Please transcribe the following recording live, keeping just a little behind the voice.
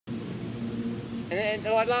And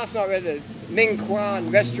like last night we had a Ming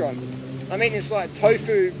Kwan restaurant. I'm eating this like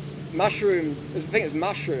tofu mushroom, I think it's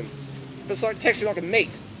mushroom, but it's like texture like a meat.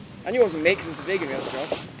 I knew it wasn't meat because it's a vegan restaurant.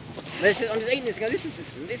 But I'm just eating this and go,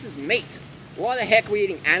 this is meat. Why the heck are we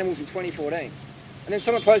eating animals in 2014? And then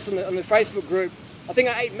someone posted on the Facebook group, I think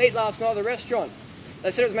I ate meat last night at the restaurant.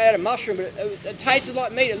 They said it was made out of mushroom, but it tasted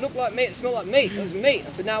like meat, it looked like meat, it smelled like meat. It was meat. I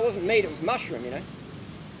said, no, it wasn't meat, it was mushroom, you know.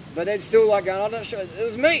 But they're still like going, I'm not sure, it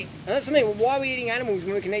was meat. And that's me, well, why are we eating animals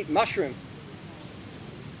when we can eat mushroom?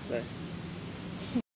 So.